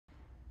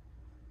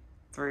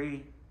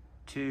3,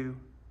 2.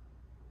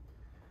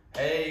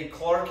 Hey,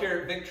 Clark here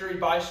at Victory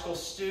Bicycle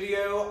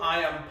Studio. I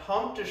am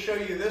pumped to show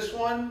you this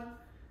one.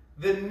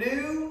 The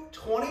new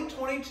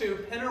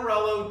 2022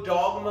 Pinarello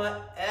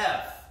Dogma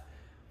F.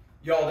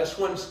 Y'all, this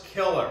one's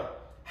killer.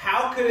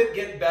 How could it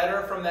get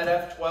better from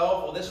that F12?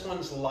 Well, this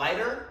one's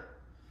lighter,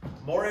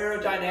 more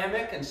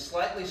aerodynamic, and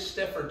slightly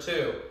stiffer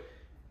too.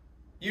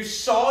 You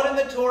saw it in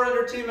the Tour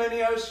under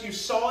Timonios. You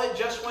saw it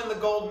just win the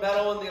gold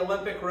medal in the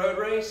Olympic road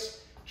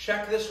race.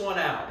 Check this one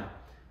out.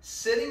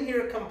 Sitting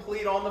here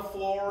complete on the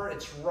floor,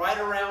 it's right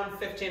around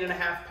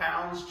 15.5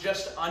 pounds,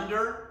 just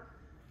under.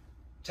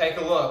 Take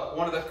a look.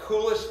 One of the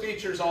coolest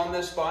features on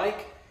this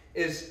bike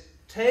is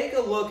take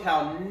a look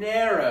how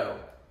narrow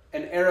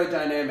and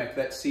aerodynamic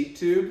that seat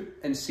tube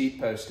and seat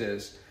post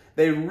is.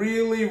 They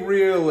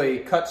really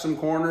cut some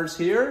corners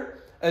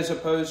here as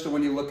opposed to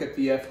when you look at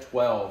the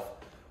F12.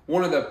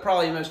 One of the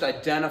probably most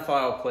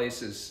identifiable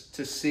places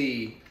to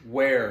see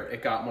where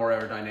it got more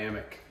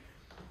aerodynamic.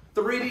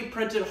 3D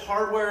printed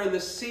hardware in the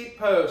seat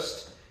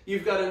post.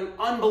 You've got an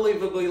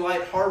unbelievably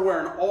light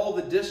hardware in all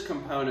the disc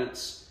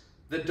components.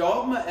 The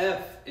Dogma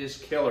F is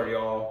killer,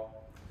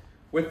 y'all.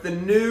 With the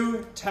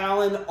new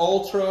Talon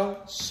Ultra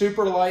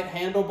Superlight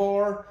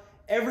handlebar,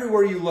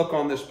 everywhere you look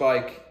on this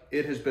bike,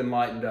 it has been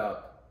lightened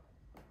up.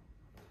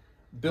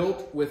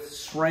 Built with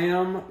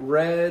Sram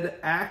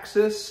Red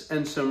AXS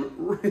and some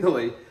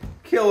really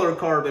killer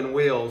carbon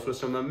wheels with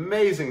some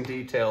amazing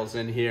details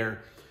in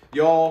here.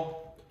 Y'all,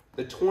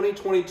 the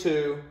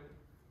 2022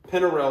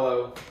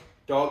 Pinarello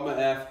Dogma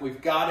F,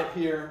 we've got it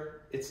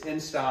here. It's in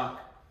stock.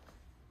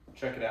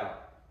 Check it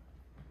out.